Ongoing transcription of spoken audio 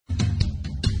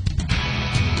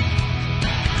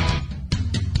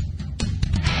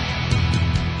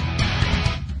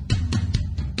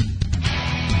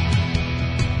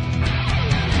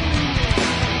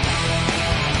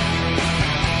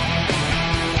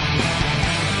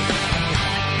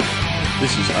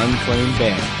This is Unclaimed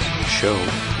Bands, show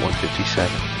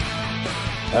 157.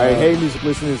 All right, hey, music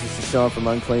listeners, this is Sean from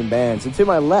Unclaimed Bands. And to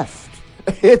my left,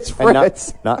 it's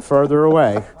Fritz. Not further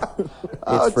away,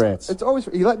 it's Fritz. It's always,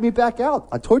 you let me back out.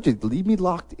 I told you, leave me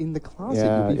locked in the closet.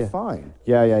 You'll be fine.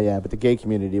 Yeah. But the gay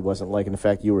community wasn't liking the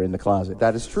fact you were in the closet.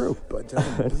 That is true. But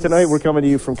tonight we're coming to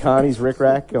you from Connie's Rick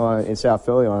Rack in South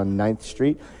Philly on 9th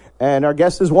Street. And our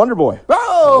guest is Wonderboy.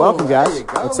 Oh! Welcome, guys.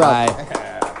 What's up?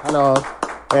 Hello.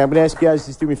 Hey, I'm going to ask you guys,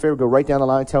 just do me a favor, go right down the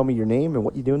line, tell me your name and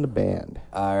what you do in the band.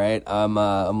 All right,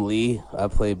 I'm Lee. I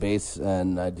play bass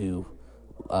and I do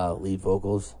lead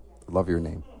vocals. Love your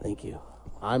name. Thank you.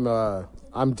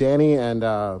 I'm Danny, and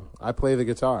I play the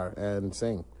guitar and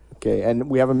sing. Okay, and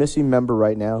we have a missing member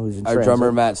right now who's in Our transit.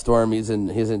 drummer Matt Storm, he's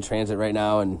in transit right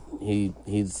now, and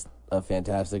he's a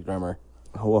fantastic drummer.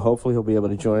 Well, hopefully he'll be able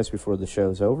to join us before the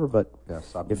show's over, but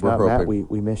Yes, if we're not, Matt, hoping.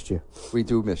 we missed you. We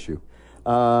do miss you.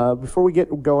 Before we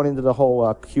get going into the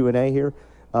whole Q&A here,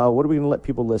 what are we going to let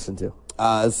people listen to?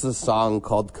 This is a song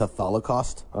called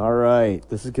Catholicost. All right,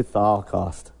 this is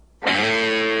Catholicost.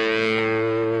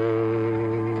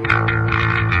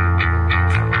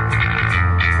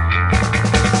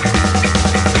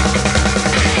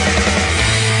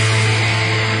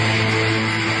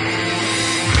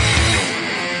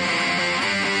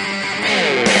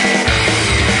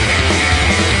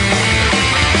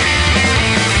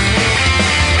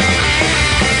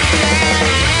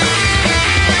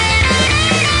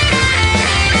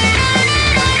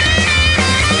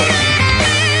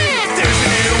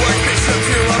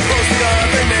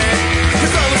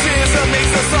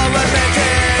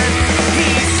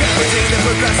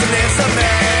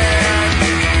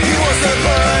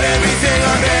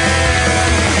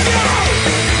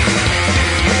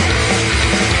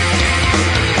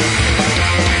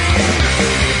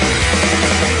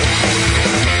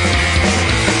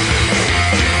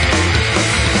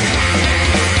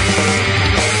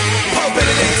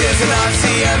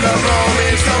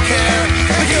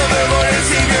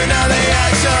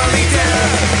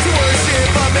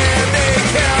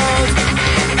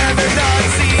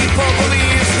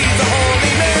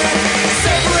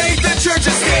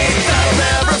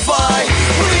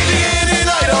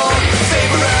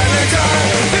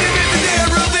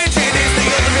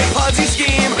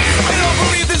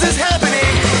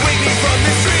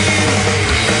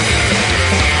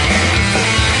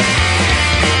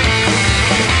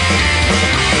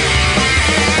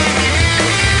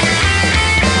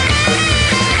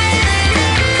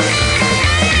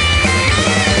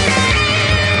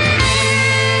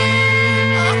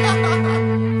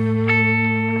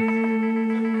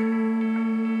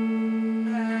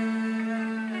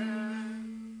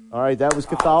 That was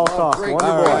Catholicost. Wonderboy.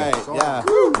 All right,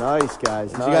 yeah. Nice,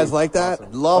 guys. Did you guys like that?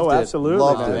 Awesome. Loved it. Absolutely,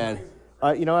 Loved man.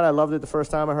 it. You know what? I loved it the first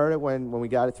time I heard it when we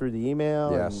got it through the email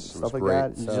and Yes, it stuff was like great.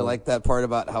 that. Did you like that part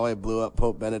about how I blew up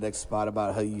Pope Benedict's spot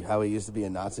about how he used to be a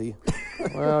Nazi?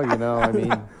 Well, I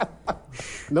mean,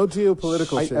 No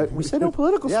geopolitical shit. we said no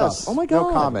political Yes. stuff. Oh my God.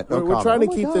 No comment. No we're comment. trying to Oh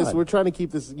my keep this. God. We're trying to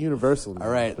keep this universal. All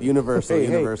right,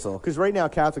 universal. Because right now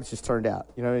Catholics just turned out.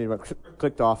 You know, you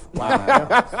clicked off.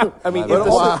 Wow. I mean,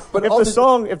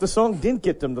 if the song didn't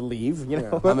get them to leave, you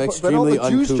know. I'm extremely but all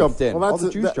the Jews uncouth. jumped in. Well, All the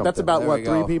Jews jumped that's in. about There what we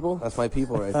 3 go. people. That's my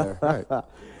people right there. Right.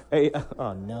 Hey,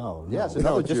 oh no, Yes, no,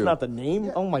 another just Jew. not the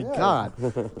name. Oh my God,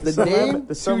 The name,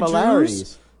 the 2 similarities.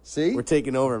 Jews. See? We're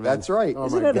taking over, man. That's right. Oh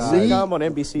Isn't my that a God. sitcom on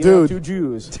NBC? Dude. 2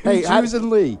 Jews. Hey, Jews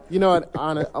and Lee. You know what?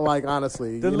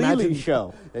 Honestly, The imagine, Lily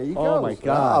Show. There you Oh go. my God.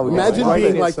 Wow, we Imagine got it.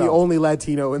 being like the itself. only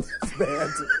Latino in this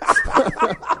band.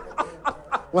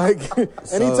 Like,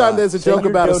 anytime there's a Send joke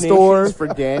your about a donations store. for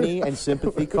Danny and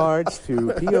sympathy cards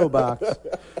to P.O. Box.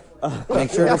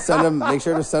 Make sure to send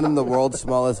him the world's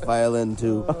smallest violin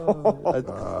too.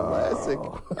 Classic.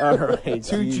 All right,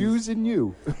 2 geez. Jews and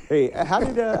you. Hey, how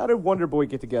did Wonderboy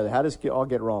get together? How does it all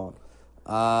get wrong?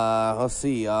 Let's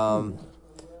see.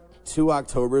 2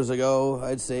 Octobers ago,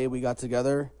 I'd say we got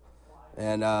together,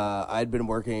 and I'd been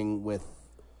working with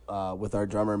our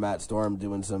drummer Matt Storm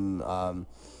doing some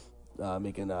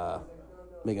making a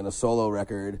solo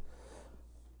record.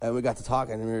 And we got to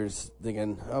talking, and we were just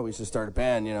thinking, oh, we should start a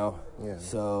band, you know. Yeah.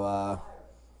 So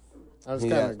I was he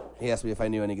kind of. asked me if I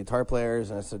knew any guitar players,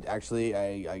 and I said, actually,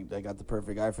 I got the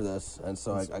perfect guy for this. And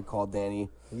so I called Danny.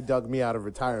 He dug me out of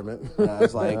retirement. And I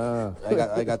was like,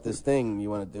 I got this thing. You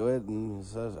want to do it? And he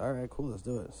says, all right, cool, let's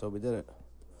do it. So we did it.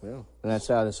 Yeah. And that's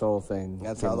how this whole thing.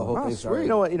 That's how the whole thing started. You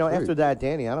know what? Sweet. After that,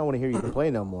 Danny, I don't want to hear you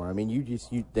complain no more. I mean, you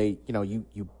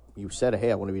said,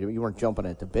 hey, I want to be. You weren't jumping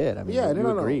at the bit. I mean, Yeah, you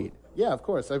no. agreed. Yeah, of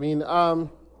course. I mean,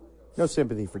 No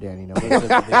sympathy for Danny. No. Sympathy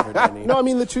for Danny. No, I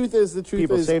mean the truth is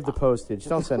People save the postage.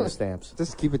 Don't send us stamps.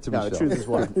 Just keep it to No, Michelle. the truth is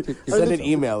what. Send an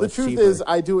email. The it's truth cheaper. is,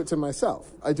 I do it to myself.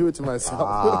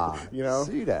 You know.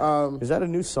 See that? Is that a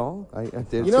new song? I Did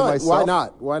it You to know what? myself. Why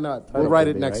not? Why not? Title We'll write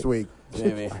could it be, next right? week.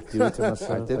 Maybe. do it to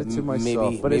myself. I did it to Maybe-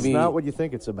 myself. But it's Maybe- not what you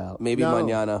think it's about. Maybe No.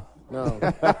 mañana. No.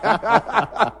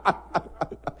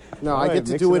 No, All I right, get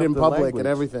to mixing do it up in the public language. and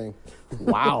everything.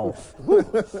 Wow.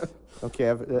 Okay,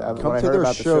 I've Come what I to heard their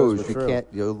about the shows. were You true. can't.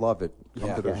 You'll love it. Come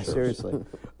Yeah. to their Yeah, shows. seriously.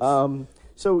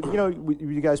 So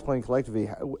you guys playing collectively.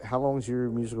 How long is your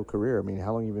musical career? I mean,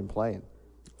 how long have you been playing?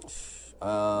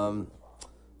 I've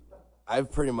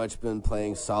pretty much been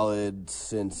playing solid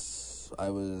since I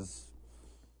was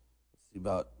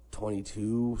about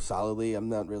 22 solidly. I'm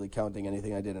not really counting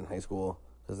anything I did in high school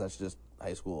because that's just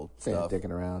high school Yeah, stuff.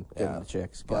 dicking around, getting the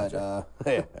chicks. But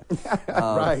Gotcha.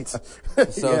 Right. so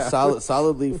Yeah.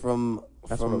 solidly from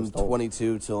That's what I was told.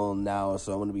 22 till now.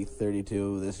 So I'm going to be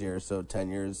 32 this year. So 10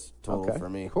 years total Okay. for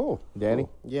me. Cool, Danny.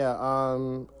 Yeah.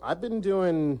 I've been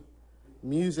doing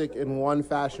music in one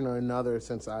fashion or another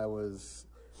since I was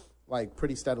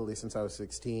pretty steadily since I was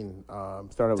 16. Started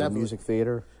with definitely- music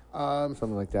theater,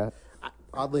 something like that.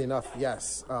 Oddly enough,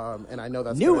 yes. And I know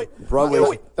that's Knew gonna, it.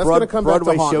 Broadway, That's going to come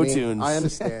Broadway back to haunt show me. tunes. I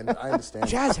understand.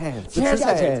 Jazz hands, The jazz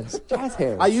truth- hands, jazz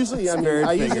hands. I usually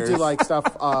fingers. do like stuff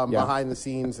behind the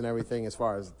scenes and everything as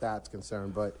far as that's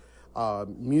concerned. But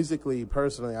musically,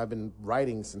 personally, I've been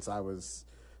writing since I was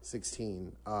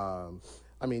 16.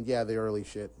 I mean, yeah, the early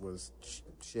shit was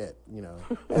shit, you know.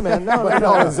 Hey man, no, But it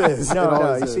always is. No, It no.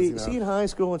 always You is, see, you know. see in high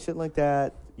school and shit like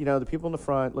that. You know, the people in the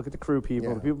front look at the crew people.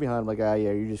 Yeah. The people behind, like, yeah,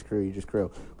 you're just crew,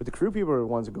 But the crew people are the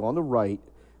ones that go on the right,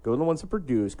 go to the ones that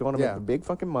produce, go on to Yeah. make the big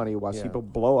fucking money, while Yeah. people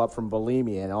blow up from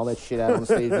bulimia and all that shit out on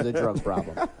stage with a drug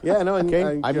problem. Yeah, no, and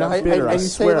Okay, I'm not And bitter. I you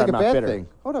say swear it like I'm a not bad bitter. thing.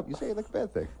 Hold up, you say it like a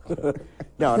bad thing.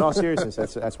 No, in all seriousness,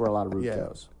 that's where a lot of root Yeah.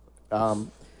 goes.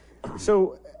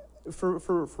 So,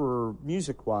 for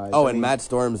music wise, Oh, and Matt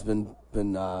Storm's been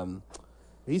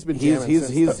he's been he's jamming he's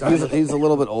since he's a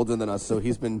little bit older than us, so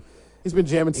he's been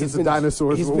jamming since the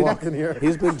dinosaurs were walking here.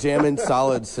 He's been jamming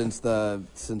solid since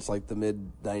like the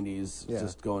mid '90s, Yeah.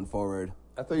 just going forward.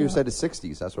 I thought you said the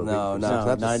 60s. That's what. No, people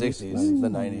not the 90s. '60s, the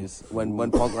 '90s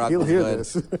when punk rock He'll was hear good.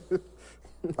 this.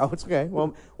 Oh, it's okay.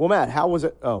 Well, Matt, how was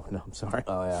it? Oh no, I'm sorry.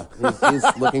 Oh yeah, he's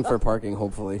looking for parking.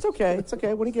 Hopefully, It's okay. It's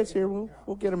okay. When he gets here,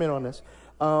 we'll get him in on this.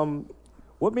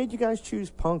 What made you guys choose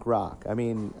punk rock? I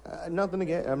mean, nothing to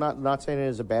get. I'm not saying it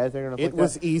is a bad thing or nothing. It like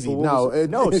was that. easy. But what No, was it?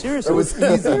 No, seriously, It was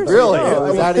easy. Seriously, Really? no, It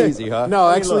was that easy, huh? No,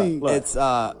 actually, look. it's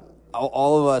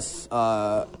all of us.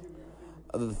 I'm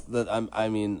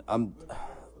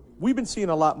We've been seeing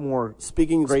a lot more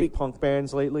speaking great punk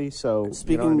bands lately. So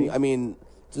Speaking, you know what I mean?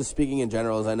 just speaking in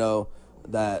general, as I know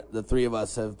that the three of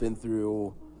us have been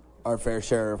through our fair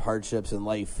share of hardships in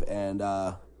life, and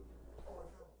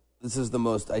this is the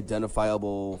most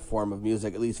identifiable form of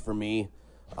music, at least for me,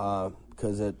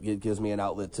 because it gives me an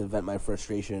outlet to vent my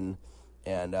frustration,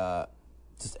 and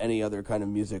just any other kind of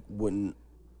music wouldn't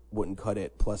cut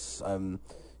it. Plus,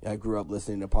 I grew up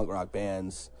listening to punk rock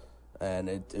bands, and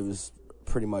it was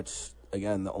pretty much,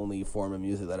 again, the only form of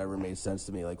music that ever made sense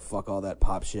to me. Like, fuck all that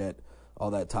pop shit,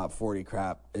 all that top 40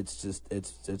 crap. It's just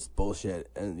it's bullshit.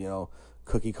 And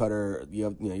cookie cutter.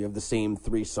 You have the same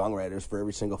three songwriters for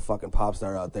every single fucking pop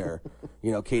star out there.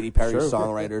 Katy Perry's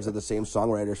songwriters are the same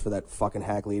songwriters for that fucking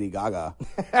hack Lady Gaga.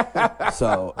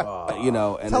 So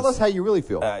and Tell us how you really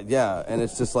feel. yeah, and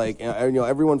it's just like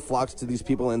everyone flocks to these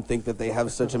people and think that they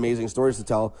have such amazing stories to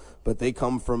tell, but they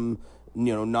come from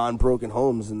non-broken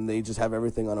homes, and they just have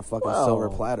everything on a fucking silver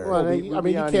platter. Well, we I mean, you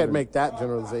beyond can't even- make that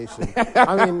generalization.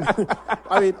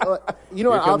 I mean, you know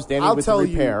Here what? comes Danny I'll with tell the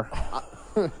repair.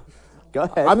 Go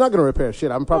ahead. I'm not going to repair shit.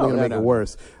 I'm probably No, going to no, make no. it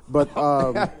worse. But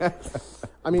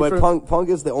I mean, But punk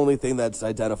is the only thing that's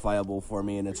identifiable for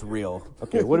me, and it's real.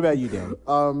 Okay, what about you, Danny?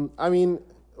 I mean,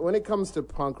 when it comes to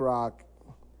punk rock,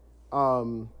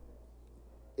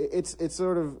 it's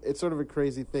sort of a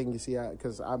crazy thing, you see,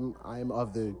 because I'm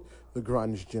of the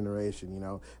grunge generation,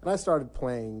 and I started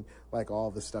playing like all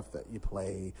the stuff that you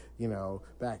play,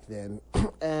 back then,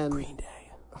 and Green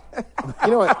Day.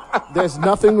 you know what? There's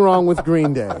nothing wrong with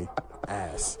Green Day,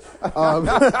 ass.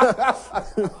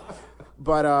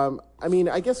 But I mean,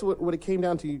 I guess what it came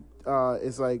down to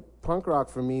is like punk rock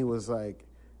for me was like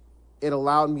it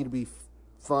allowed me to be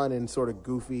fun and sort of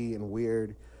goofy and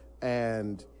weird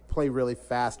and play really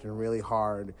fast and really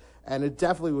hard. And it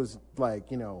definitely was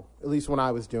like, at least when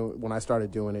I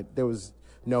started doing it, there was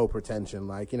no pretension.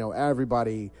 Like,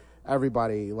 everybody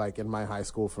like in my high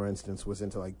school, for instance, was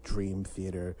into like Dream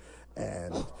Theater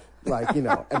and like,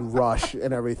 and Rush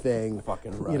and everything.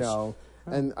 Fucking Rush.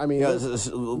 And I mean,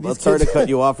 sorry to cut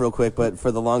you off real quick, but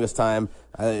for the longest time,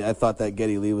 I thought that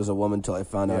Geddy Lee was a woman until I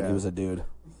found out he was a dude.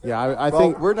 Yeah, I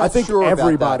think we're not I think sure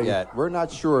everybody. about that yet. We're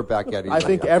not sure about Geddy Lee. I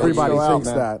think everybody thinks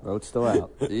out, that. Vote's still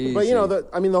out. But you know,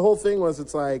 the whole thing was,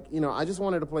 it's like, you know, I just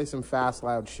wanted to play some fast,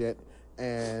 loud shit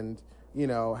and, you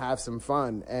know, have some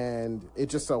fun. And it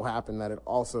just so happened that it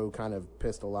also kind of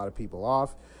pissed a lot of people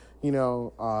off. You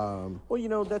know, well, you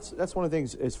know, that's one of the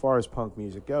things as far as punk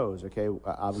music goes. Okay,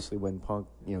 obviously when punk,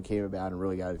 you know, came about and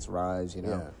really got its rise, you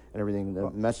know, and everything, the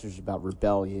message about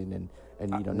rebellion and you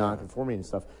know, nonconformity and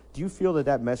stuff. Do you feel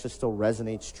that message still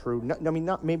resonates true? No, I mean,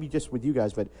 not maybe just with you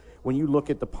guys, but when you look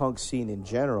at the punk scene in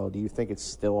general, do you think it's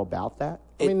still about that?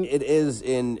 I mean, it is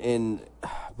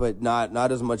but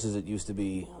not as much as it used to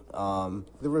be. the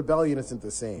rebellion isn't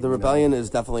the same. The rebellion is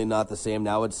definitely not the same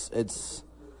now. It's.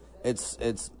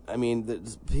 I mean,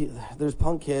 there's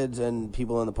punk kids and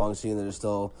people in the punk scene that are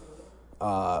still.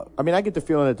 I mean, I get the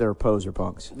feeling that they're poser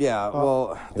punks. Yeah,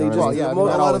 well, they know just what I mean?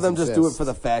 a lot of them Always just do it exists. for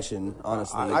the fashion.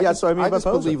 Honestly, I Yeah, so I mean, I by just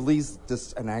poser. believe Lee's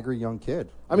just an angry young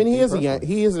kid. I mean, he is Personally.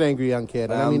 an angry young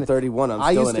kid. And I I'm mean, 31. I'm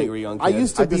I still used an to- angry young kid. I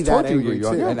used to I be just that told you angry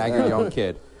you're too. an angry young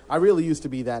kid. I really used to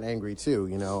be that angry too.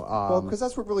 You know, Well, because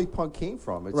that's where really punk came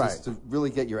from. It's Right. just to really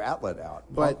get your outlet out.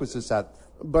 But- Punk was just that.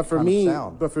 But for kind of me,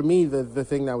 sound. the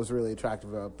thing that was really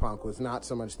attractive about punk was not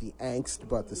so much the angst,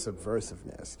 but the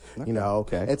subversiveness. You know,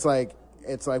 Okay. it's like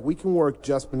we can work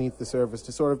just beneath the surface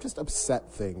to sort of just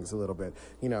upset things a little bit.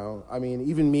 You know, I mean,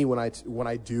 even me when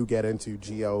I do get into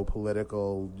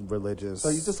geopolitical, religious, So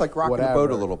you just like rocking whatever, the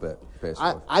boat a little bit,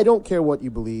 basically. I don't care what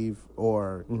you believe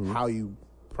or how you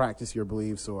practice your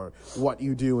beliefs or what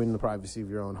you do in the privacy of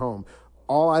your own home.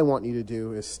 All I want you to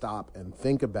do is stop and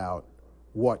think about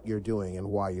what you're doing and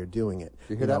why you're doing it.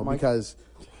 You hear that, Mike?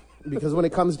 Because when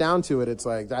it comes down to it, it's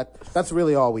like that's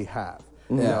really all we have.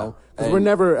 You know, 'cause And-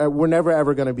 we're never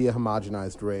ever going to be a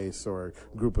homogenized race or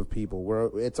group of people.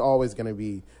 It's always going to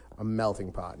be a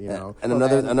melting pot. You know, and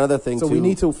another thing So too. we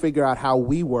need to figure out how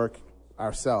we work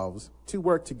ourselves to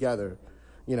work together.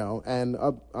 You know, and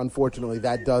unfortunately,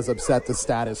 that does upset the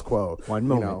status quo. One you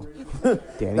moment. know.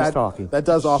 Danny's talking. That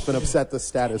does often upset the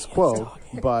status quo,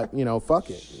 but you know, fuck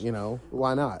it. You know,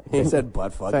 why not? He said,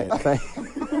 "But fuck it."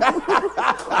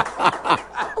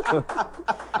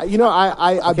 You know,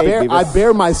 I Okay, I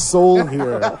bear my soul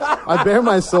here. I bear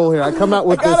my soul here. I come out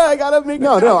with I gotta make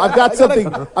No, I've got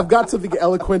something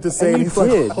eloquent to say. And he's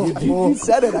like, You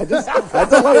said it. I just had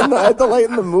to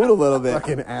lighten the mood a little bit.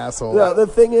 fucking asshole. No, the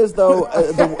thing is, though,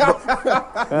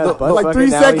 Like 3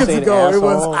 seconds ago, it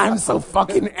was, I'm so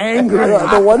fucking angry.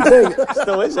 the one thing,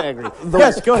 still is angry.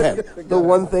 Yes, go ahead. the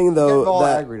one thing Getting all though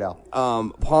angry now.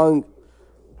 that punk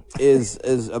is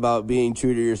about being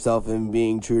true to yourself and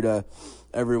being true to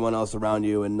everyone else around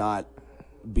you and not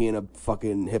being a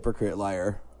fucking hypocrite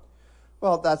liar.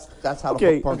 Well, that's how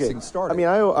Okay, the punk okay. scene started. I mean,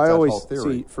 I That's that always whole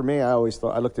theory. see. For me, I always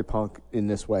thought I looked at punk in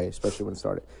this way, especially when it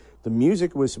started. The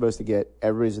music was supposed to get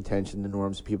everybody's attention, the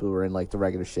norms, the people who were in like the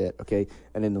regular shit, okay?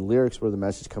 And then the lyrics were the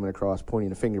message coming across,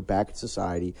 pointing a finger back at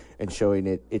society and showing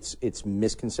its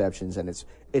misconceptions and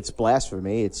its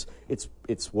blasphemy, it's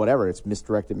whatever, it's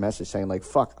misdirected message saying like,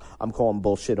 fuck, I'm calling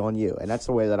bullshit on you. And that's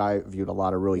the way that I viewed a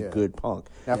lot of really good punk.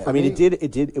 Now, for I mean, me-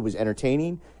 it was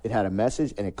entertaining, it had a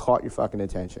message, and it caught your fucking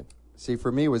attention. See,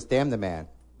 for me, it was Damn the Man.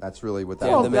 That's really what that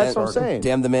Well, was. that's what I'm saying.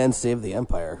 Damn the man saved the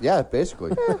empire. Yeah,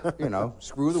 basically. You know,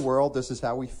 screw the world. This is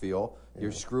how we feel.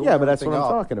 You're screwing Yeah, but that's everything what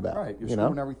I'm up. talking about, Right. You're you know?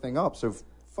 screwing everything up. So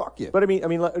fuck you. But I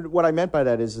mean, what I meant by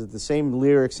that is that the same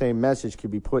lyric, same message could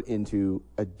be put into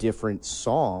a different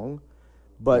song,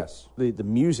 but Yes. the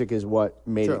music is what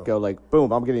made True. it go like,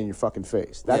 boom, I'm getting in your fucking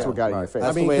face. That's Yeah, what got it in your right. face.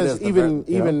 That's I mean, the way it because is,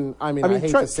 even I mean, I hate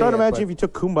try to say to it, imagine but if you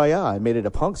took Kumbaya and made it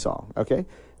a punk song, okay?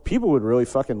 People would really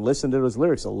fucking listen to those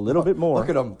lyrics a little bit more. Look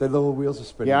at them. Their little wheels are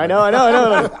spinning. Yeah, I right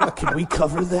know. Can we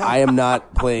cover that? I am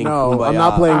not playing no, Kumbaya. I'm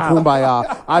not playing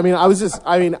Kumbaya. I mean,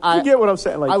 You get what I'm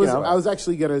saying? Like, I was you know, I was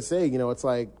actually gonna say, you know, it's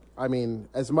like, I mean,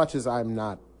 as much as I'm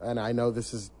not, and I know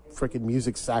this is freaking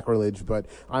music sacrilege, but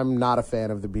I'm not a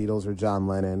fan of the Beatles or John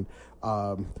Lennon.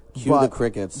 Cue the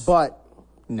crickets. But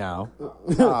no.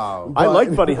 Oh. I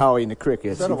like Buddy Holly and the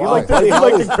Crickets. So If do you I. like that, you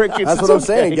like the Crickets. That's it's what I'm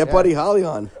saying. okay. Get Buddy Holly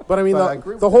on. But I mean, But I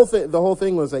agree the with whole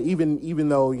thing was that even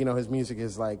though, you know, his music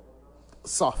is like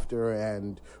softer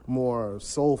and more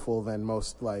soulful than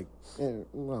most, like,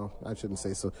 well, I shouldn't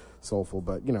say so soulful,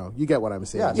 but you know, you get what I'm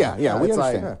saying. Yeah, we It's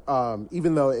understand. like,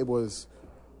 even though it was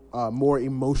more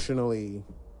emotionally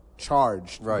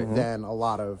charged Right. than a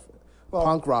lot of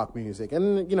punk rock music,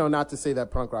 and you know, not to say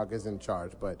that punk rock isn't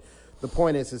charged, but the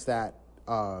point is that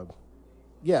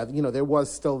yeah, you know, there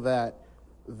was still that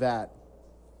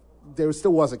there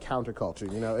still was a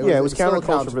counterculture, you know. It was still a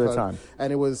counterculture for the time.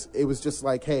 and it was just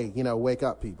like, hey, you know, wake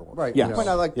up, people. Right. Yes. You might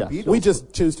not like the Yes. Beatles. We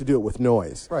just choose to do it with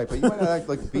noise. Right, but you might not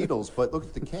like the Beatles, but look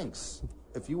at the Kinks.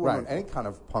 If you want Right. any kind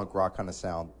of punk rock kind of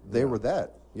sound, they were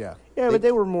that. Yeah. Yeah, but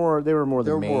they were more the They were more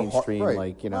mainstream, right.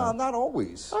 like, you know. Well, not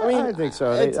always. I mean, I think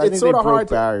so. It's I think sort they of broke hard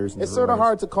barriers. It's sort of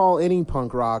hard to call any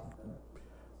punk rock.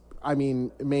 I mean,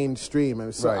 mainstream.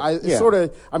 And so Right. it's sort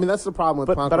of. I mean, that's the problem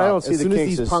with punk but rock. I don't see as the soon Kinks as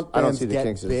these as- punk I don't bands see the get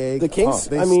Kinks as- big, The Kinks,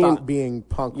 they I mean, stop being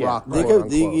punk rock. They quote,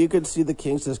 could, unquote. you could see the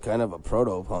Kinks as kind of a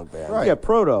proto-punk band. Right. Yeah,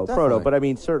 proto, Definitely. but I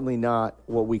mean, certainly not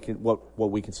what we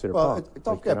consider Well, punk.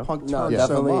 don't Like, get you know? punk No, turned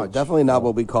definitely, so much. definitely not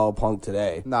what we call punk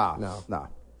today. Nah.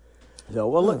 So,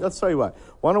 well, let's tell you what.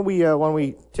 Why don't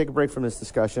we take a break from this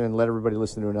discussion and let everybody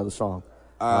listen to another song?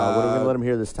 What are we going to let them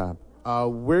hear this time?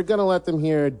 We're gonna let them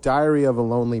hear "Diary of a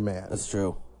Lonely Man." That's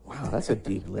true. Wow, that's a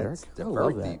deep lyric. I very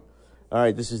love that. deep. All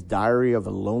right, this is "Diary of a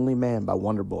Lonely Man" by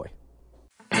Wonder Boy.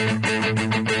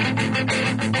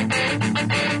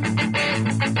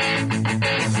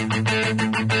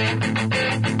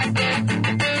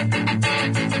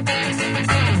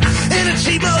 In a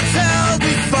cheap motel,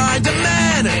 we find a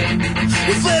man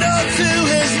with little to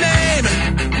his name,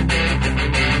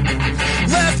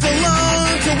 left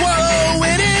alone to wallow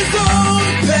in his own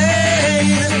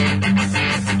pain.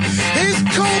 His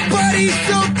cold body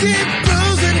soaked in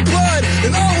booze and blood,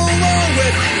 and all alone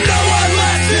with no one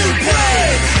left to play.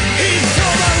 He's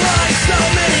told a lie so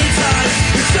many times,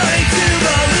 he's starting to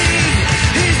believe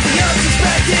he's the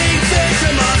unsuspecting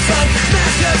victim of some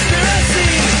mass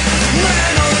conspiracy.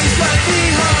 When all is left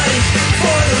behind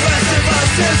for the rest of us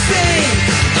to see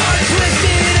are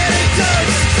twisted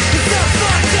anecdotes, it's the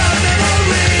fucked up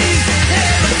memories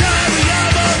in the diary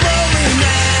of a lonely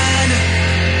man.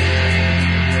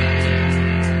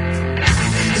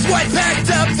 His wife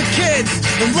packed up the kids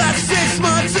and left 6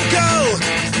 months ago,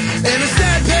 and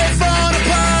instead paid for an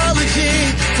apology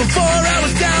from 4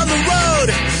 hours down the road.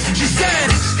 She said,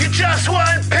 "You just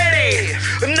want pity,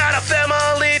 not a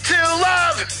family to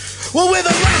love." Well, with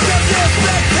the rest of the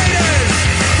spectators,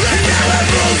 and now we're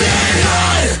moving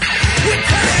on. We're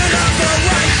tired of the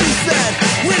lies, she said.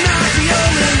 We're not the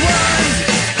only ones.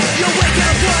 You'll wake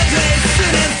up one day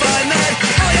soon and find that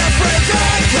all your friends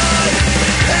are gone,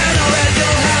 and all that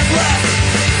you'll have left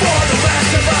for the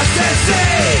rest of us to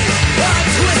see are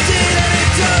twisted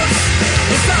anecdotes.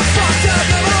 It's not fucked up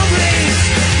memories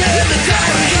in the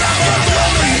diary of a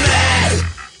lonely man.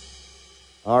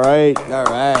 All right, All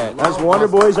right. that's Wonder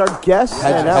Boy's our guest.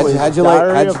 and that was How'd you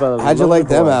Diary like? of a How'd you Lonely like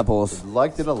them Boy. apples?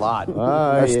 Liked it a lot.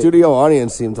 Our studio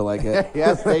audience seemed to like it.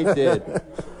 Yes, they did.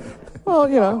 Well,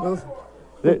 you know,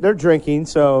 they're drinking,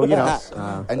 so you know,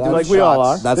 And like we all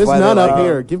are. That's There's why none they up like it.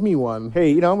 here. Give me one. Hey,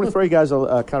 you know, I'm going to throw you guys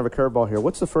a kind of a curveball here.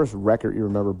 What's the first record you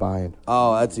remember buying?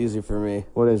 Oh, that's easy for me.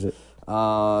 What is it?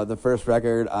 The first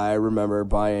record I remember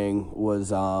buying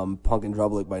was Punk in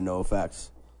Drublic by NoFX.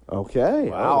 Okay.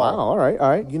 Wow. All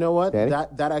right. You know what? Danny?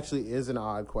 That actually is an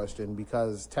odd question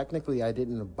because technically I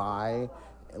didn't buy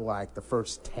like the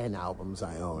first 10 albums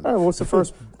I own. All right, what's the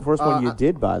first one you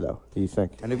did buy, though, do you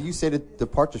think? And if you say the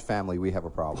Partridge Family, we have a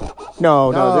problem.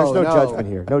 No, there's no judgment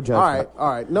here. No judgment. All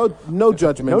right. No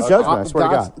judgment. No judgment, I swear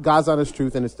to God. God's Honest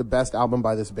Truth, and it's the best album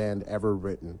by this band ever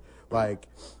written. Like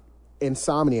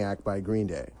Insomniac by Green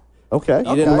Day. Okay.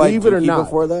 You didn't buy Believe it or Dookie not.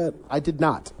 bought that? I did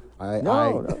not. I I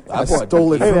bought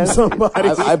stole it Dookie. from somebody.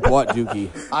 I bought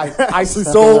Dookie. I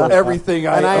stole everything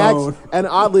I own. and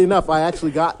oddly enough, I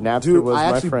actually got Napster was I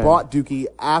my actually friend. bought Dookie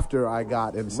after I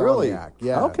got Insomniac. Really?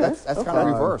 Yeah. Okay. That's kind of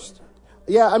reversed.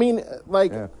 Yeah, I mean,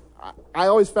 like, I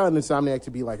always found Insomniac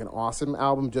to be like an awesome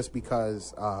album just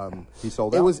because He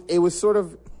sold it out? was sort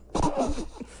of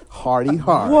hardy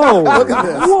hard. Whoa. Look at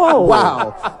this. Whoa.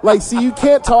 Wow. Like, see, you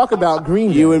can't talk about Green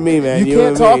Day. You and me, man. You You can't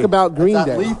and talk me. about Green That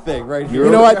Day. Lee thing right here.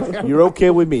 You know what? You're okay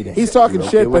with me, then. He's talking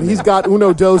shit, but he's got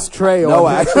Uno Dos Tre No,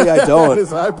 on actually, I on don't.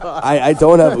 his iPod. I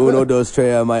don't have Uno Dos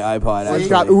Tre on my iPod. He's Actually.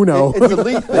 got Uno. It's a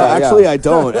Lee thing. No, actually, I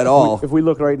don't at all. If we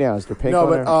look right now, is there pink No, on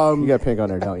but, there? You got pink on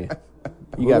there, don't you?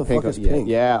 You Who got the pink fuck on is pink?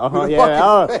 Yeah, Who the yeah. fuck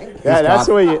Oh, is pink? yeah, that's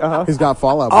the way you, He's got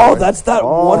Fallout Oh, Boy. that's that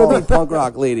wannabe punk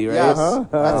rock lady, right? Yes.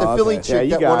 That's a Philly Yeah, chick you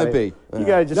that got want to it. be. You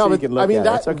got to just No, so you but can look I mean at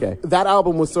that it. It's okay. that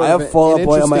album was sort I of have Fall Out an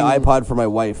Boy on my interesting- iPod for my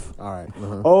wife. All right.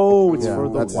 Oh, it's Yeah, for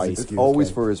the that's his wife. excuse. Always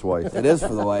Okay. for his wife. It is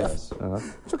for the wife. It's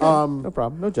okay. No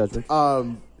problem. No judgment.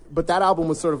 But that album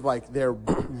was sort of like their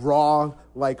raw,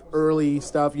 like early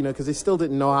stuff, you know, because they still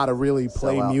didn't know how to really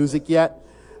play out. music yet.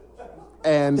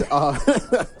 And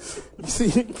you see,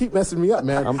 you keep messing me up,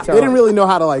 man. I'm They telling didn't you. really know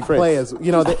how to like Fritz, play as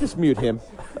you know. just mute him.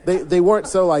 They weren't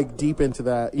so like deep into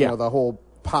that, you Yeah. know, the whole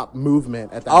pop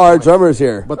movement at that Oh, our point. drummer's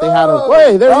here. But they had a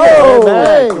Hey, there you go.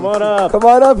 Hey, come on up. Come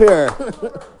on up here.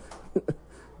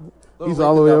 he's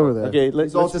all the way over there. Okay,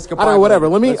 He's all let's, I don't know, whatever.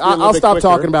 Let's be a little I'll bit stop quicker.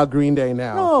 talking about Green Day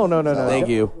now. no. Thank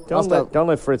you. Don't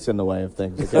let Fritz in the way of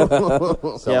things. Okay?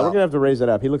 Yeah, we're gonna have to raise it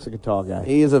up. He looks like a tall guy.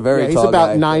 He is a very Yeah, he's tall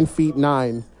about guy.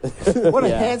 9'9". What a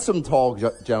handsome, tall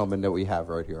gentleman that we have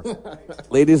right here.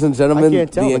 Ladies and gentlemen, I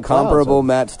can't tell the the incomparable clouds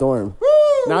Matt Storm.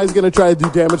 Now he's going to try to do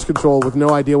damage control with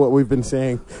no idea what we've been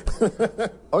saying.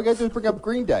 All you got to do is bring up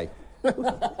Green Day.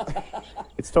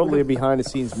 It's totally a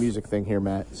behind-the-scenes music thing here,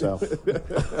 Matt. So,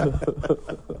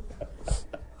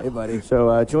 Hey, buddy.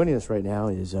 so joining us right now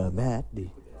is Matt.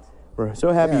 We're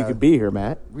so happy you could be here,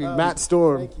 Matt. Matt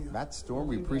Storm. Matt Storm,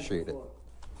 we appreciate it.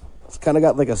 It's kind of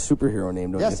got like a superhero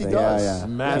name, don't Yes, you he think? does. Yeah.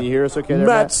 Matt- Can you hear us okay there,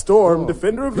 Matt Matt? Storm,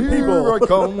 defender of the Here people. I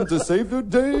come to save the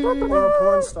day.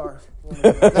 Porn star.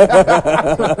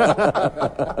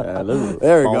 Hello.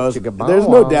 There it Bonk, goes. chicka, bonk, There's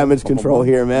no bonk. damage control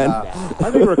here, man.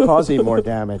 I think we're causing more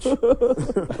damage.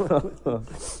 well,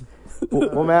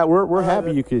 Matt, we're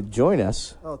happy you could join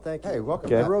us. Oh, thank you. Hey, welcome.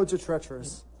 Okay. The Matt. roads are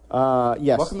treacherous.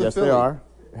 Yes, Welcome to yes, they Philly. are.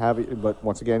 Happy, but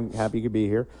once again, happy you could be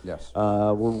here. Yes.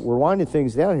 We're winding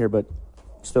things down here, but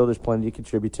still, there's plenty to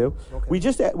contribute to. Okay. We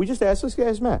just asked this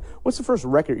guy's Matt. What's the first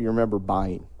record you remember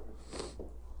buying?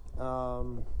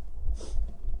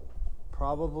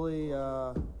 Probably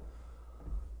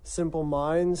Simple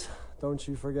Minds. Don't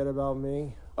you forget about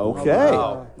me. Okay,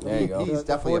 There you go. He's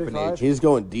definitely up in 45. age. He's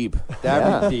going deep.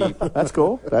 That'd be deep. that's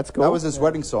cool. That's cool. That was his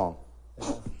wedding song.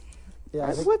 Yeah,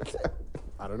 I think what?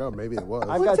 I don't know. Maybe it was.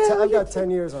 I've got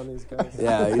 10 years on these guys.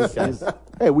 Yeah, he's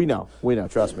Hey, we know.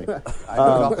 Trust me. I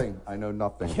know nothing. I know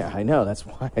nothing. Yeah, I know. That's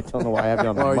why I don't know why I have you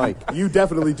on the Well, mic. you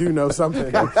definitely do know something.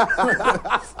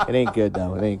 It ain't good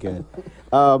though. It ain't good.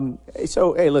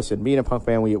 So hey, listen. Being a punk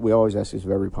band, we always ask this of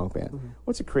every punk band. Mm-hmm.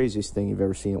 What's the craziest thing you've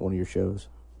ever seen at one of your shows?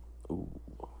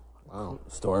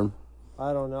 Storm.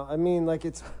 I don't know. I mean, like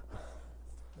it's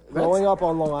growing up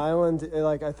on Long Island.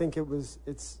 Like I think it was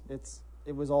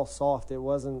all soft. It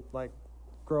wasn't like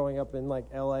growing up in like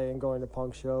L.A. and going to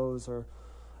punk shows or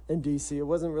in D.C. It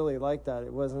wasn't really like that.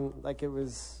 It wasn't like it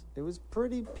was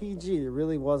pretty PG. It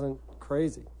really wasn't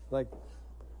crazy. Like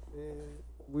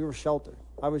we were sheltered.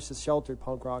 I was just sheltered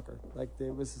punk rocker. Like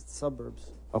it was suburbs.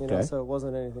 You know, Okay. so it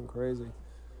wasn't anything crazy.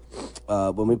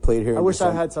 When we played here, I in wish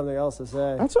I December- had something else to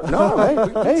say.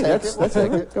 That's that's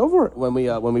it. Go for it. When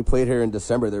we played here in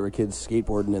December, there were kids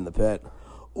skateboarding in the pit.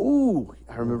 Ooh,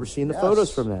 I remember seeing the photos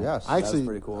from that. Yes. I actually,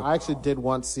 pretty cool. I actually did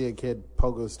once see a kid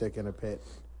pogo stick in a pit.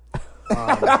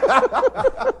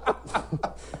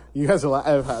 You guys will.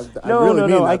 I really mean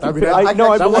that. I mean, I that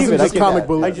believe wasn't it. just comic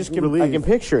book. I can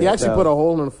picture it. He actually so. put a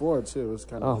hole in the floor too. It was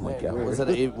kind of. Oh my god. Was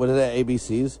it? What is that?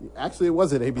 ABCs? Actually, it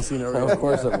was at ABC. No, Of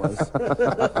course it was.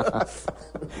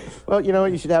 Well, you know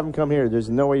what? You should have him come here. There's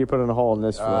no way you're putting a hole in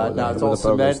this floor. No, it's with all a pogo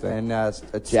cement stick. and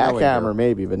it's snowing Jackhammer here.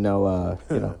 maybe, but no.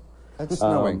 You know. It's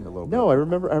snowing a little bit. No, I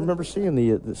remember seeing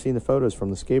the photos from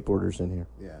the skateboarders in here.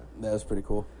 Yeah, That was pretty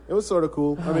cool. it was sort of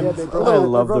cool. I mean, Yeah, they broke- I they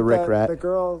love the broke Rick that- Rat. The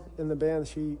girl in the band,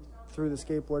 she threw the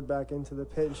skateboard back into the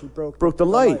pit and she broke The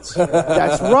lights.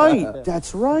 That's right.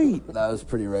 That's right. That was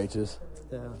pretty righteous.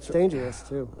 Yeah, it's dangerous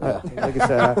too. Like I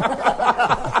said,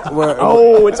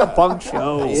 Oh, it's a punk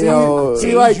show. you know,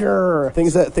 see, like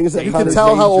things that you can Connie's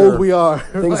tell how danger- old we are.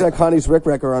 Things that Connie's Rick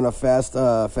Wreck are on a fast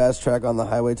track on the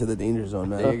highway to the danger zone,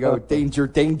 man. There you go. Danger,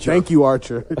 danger. Thank you,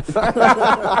 Archer.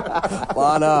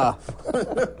 Lana.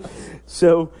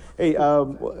 So, hey,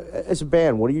 as a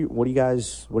band, what are your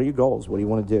goals? What do you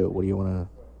want to do? What do you want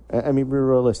to? I mean,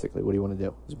 realistically, what do you want to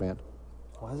do as a band?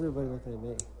 Why is everybody looking at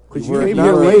me? Because You weren't came here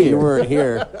here late. late. You weren't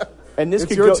here. And this It's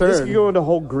could your go. This turn. could go into a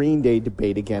whole Green Day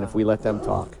debate again if we let them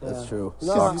talk. That's true.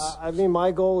 No, I mean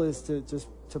my goal is to just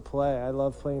to play. I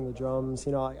love playing the drums.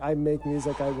 You know, I make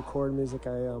music. I record music.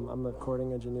 I'm a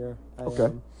recording engineer.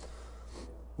 Okay.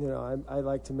 You know, I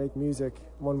like to make music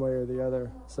one way or the other.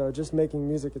 So just making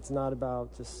music, it's not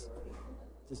about just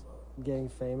getting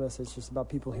famous. It's just about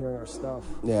people hearing our stuff.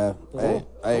 Yeah,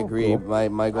 I agree.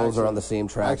 My goals are on the same I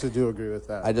track. actually do agree with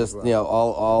that. I just, as well. you know,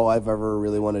 all I've ever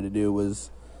really wanted to do was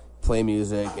play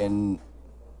music and,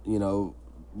 you know,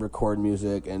 record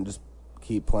music and just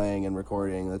keep playing and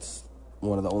recording. That's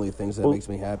one of the only things that makes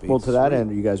me happy. Well, to that end,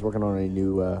 are you guys working on any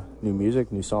new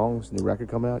music, new songs, new record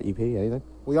coming out, EP, anything?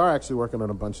 We are actually working on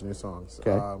a bunch of new songs.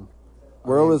 Okay.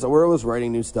 we're always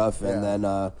writing new stuff, and Yeah. then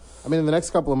I mean, in the next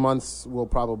couple of months, we'll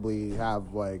probably have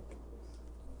we'll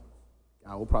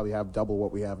probably have double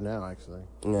what we have now, actually.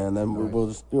 yeah, and then we'll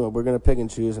just, you know, we're gonna pick and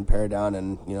choose and pare down,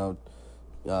 and you know,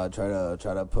 try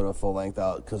to put a full length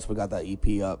out because we got that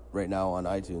EP up right now on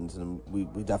iTunes, and we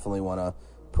definitely want to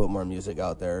put more music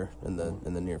out there in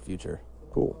the near future.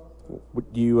 Cool.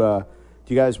 Do you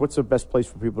guys? What's the best place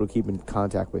for people to keep in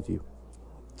contact with you?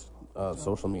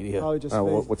 Social media. Probably just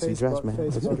what's the address, man?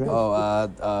 What's the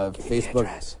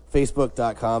address?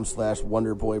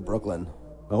 Facebook.com/WonderboyBrooklyn.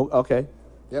 Oh, okay.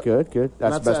 Yep. Good.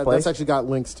 That's the best place. That's actually got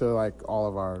links to like all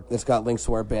of our. It's got links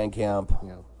to our Bandcamp. You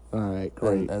know, All right,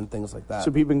 great. And things like that.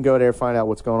 So people can go there, find out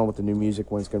what's going on with the new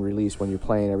music, when it's going to release, when you're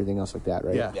playing, everything else like that,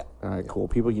 right? Yeah. All right, cool.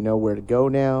 People, you know where to go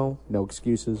now. No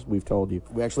excuses. We've told you.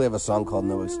 We actually have a song called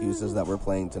 "No Excuses" that we're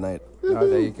playing tonight. Oh,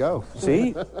 there you go.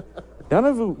 See? None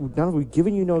of we've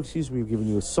given you no excuses. We've given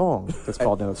you a song that's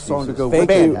called No Excuses. Song to go The with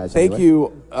band it. has, Thank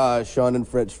anyway. you, Sean and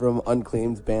Fritz from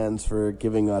Unclaimed Bands for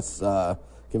giving us a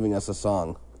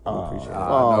song. We appreciate it.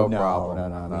 Oh, no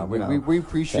problem. No. We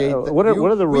appreciate that. What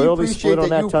are the we royalties split on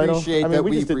appreciate that title? appreciate I mean, that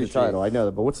we just did the appreciate. title. I know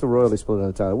that, but what's the royalty split on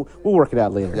the title? We'll work it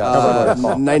out later.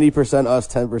 90% us,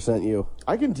 10% you.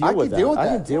 I can deal I with can that. deal with I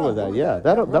can that. deal with that. Yeah,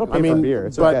 that'll pay I mean, for beer.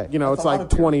 It's but okay. you know, it's like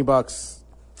 $20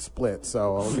 split.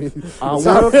 So I mean, We're okay with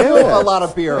Still that. a lot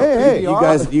of beer. Hey, You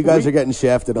guys are getting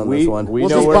shafted on this one. We we'll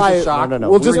know just where buy it's it. a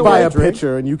no. We'll just We're buy a gonna drink.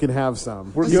 pitcher and you can have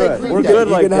some. We're Let's say good. Green We're Day. good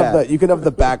You like that. You can have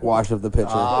the backwash of the pitcher.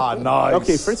 Ah, nice.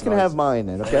 Okay, Fritz can have mine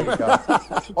then. Okay.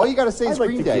 All you got to say is I'd like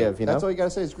Green to Day. give, you know? That's all you got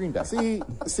to say is Green Day.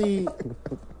 See.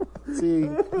 You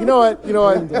know what?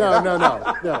 No. You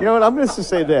know what? I'm going to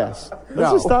say this.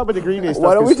 Let's just stop with the Green Day stuff.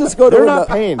 Why don't we 'cause just go to they're not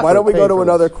paying? Why don't we go to for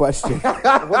another this. question?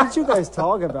 What did you guys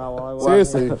talk about while I was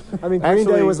Seriously. I mean, Green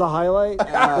Day was the highlight,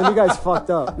 and you guys fucked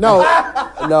up. No.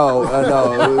 No.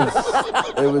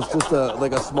 It was just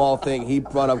a small thing. He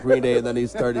brought up Green Day, and then he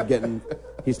started getting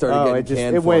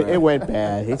canned it for went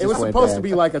bad. It was supposed to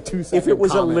be like a 2-second If it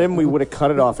was comment. a limb, we would have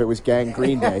cut it off. It was Gang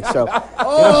Green Day. So.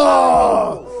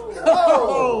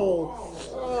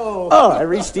 Oh! I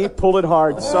reached deep, pulled it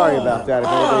hard. Sorry about that. If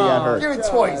anybody got hurt. Give it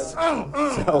twice.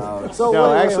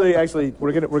 Actually,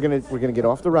 we're gonna get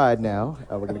off the ride now.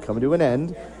 We're gonna come to an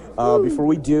end. Before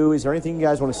we do, is there anything you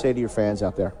guys want to say to your fans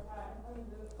out there?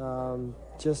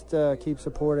 Just keep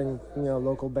supporting,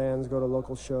 local bands, go to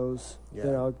local shows.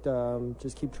 Yeah.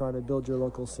 Just keep trying to build your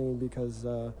local scene because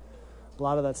a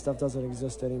lot of that stuff doesn't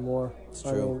exist anymore. It's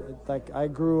true. I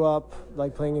grew up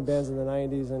playing in bands in the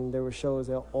 90s, and there were shows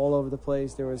all over the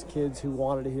place. There was kids who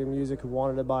wanted to hear music, who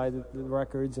wanted to buy the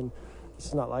records, and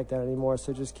it's not like that anymore.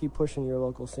 So just keep pushing your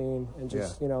local scene and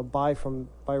just buy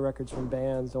records from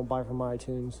bands. Don't buy from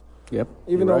iTunes. Yep.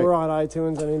 Even though we're on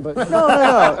iTunes, I mean, but No.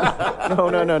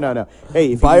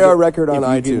 Hey, Buy our record on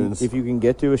iTunes. If you can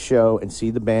get to a show and see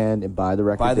the band and buy the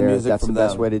record Buy the there, music that's the from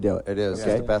best them. way to do it. It is.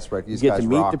 Okay? It's the best record. You These get guys to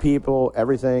meet rock. the people,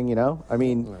 everything. I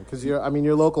mean, Because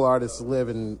your local artists live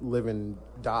and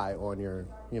die on your.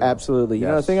 absolutely. You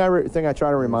know, the Yes. thing I try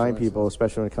to rimind people,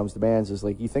 especially when it comes to bands, is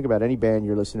you think about any band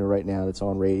you're listening to right now that's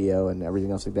on radio and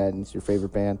everything else like that, and it's your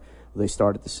favorite band. They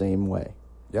started the same way.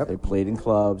 Yep. They played in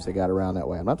clubs. They got around that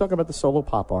way. I'm not talking about the solo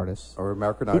pop artists Or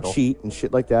American who Idol. cheat and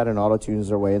shit like that and auto-tunes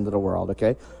their way into the world,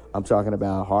 okay? I'm talking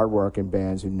about hard-working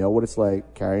bands who know what it's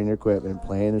like carrying their equipment,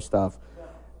 playing their stuff,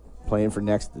 playing for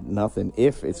next to nothing,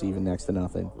 if it's even next to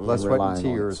nothing. Blood, and sweat, relying and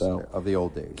on it. tears So of the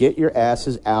old days. get your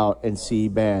asses out and see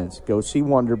bands. Go see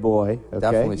Wonder Boy, okay?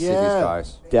 Definitely see these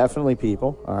guys. Definitely,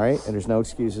 people. All right, and there's no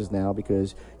excuses now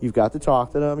because you've got to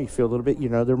talk to them. You feel a little bit,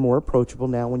 they're more approachable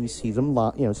now when you see them,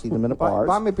 see them in a bar.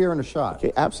 Buy me a beer and a shot.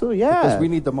 Okay, absolutely, yeah. Because we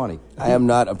need the money. I am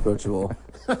not approachable.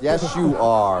 Yes, you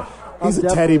are. He's a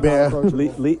I'm teddy definitely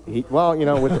not bear.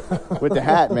 approachable. with the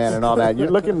hat, man, and all that,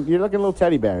 you're looking a little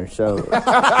teddy bear. So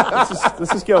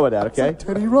let's just go with that, okay?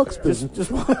 Teddy Ruxpin. Just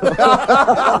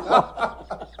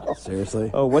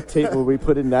Seriously. oh, what tape will we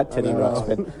put in that Teddy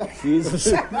Ruxpin?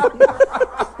 Jesus.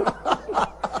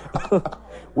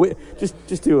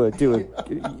 Just do it.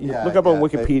 Look up on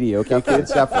Wikipedia, okay,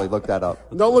 kids? Definitely look that up.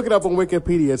 Don't look it up on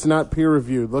Wikipedia. It's not peer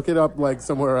reviewed. Look it up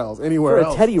somewhere else, anywhere For a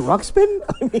else. Teddy Ruxpin?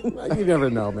 I mean, You never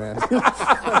know, man.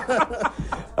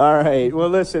 all right. Well,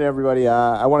 listen, everybody.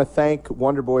 I want to thank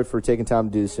Wonder Boy for taking time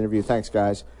to do this interview. Thanks,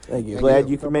 guys. Thank you. Glad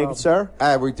you could make it, sir.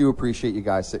 We do appreciate you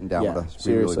guys sitting down Yeah, with us. We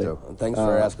seriously. really do. And thanks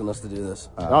for asking us to do this.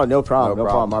 Oh, no problem. no No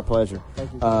problem. problem. Our pleasure.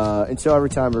 Until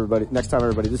next time,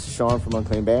 everybody. This is Sean from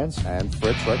Unclaimed Bands. And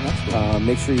Fritz right next to him.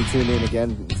 Make sure you tune in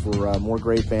again for more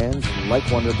great bands like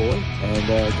Wonder Boy,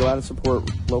 and go out and support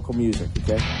local music.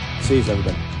 Okay. See you,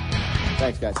 everybody.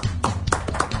 Thanks, guys.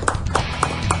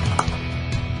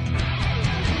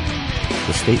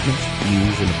 The statements,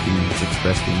 views, and opinions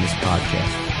expressed in this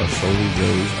podcast are solely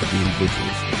those of the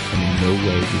individuals and in no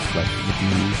way reflect the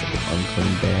views of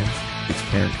Unclaimed Bands, its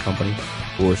parent company,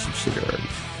 or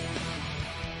subsidiaries.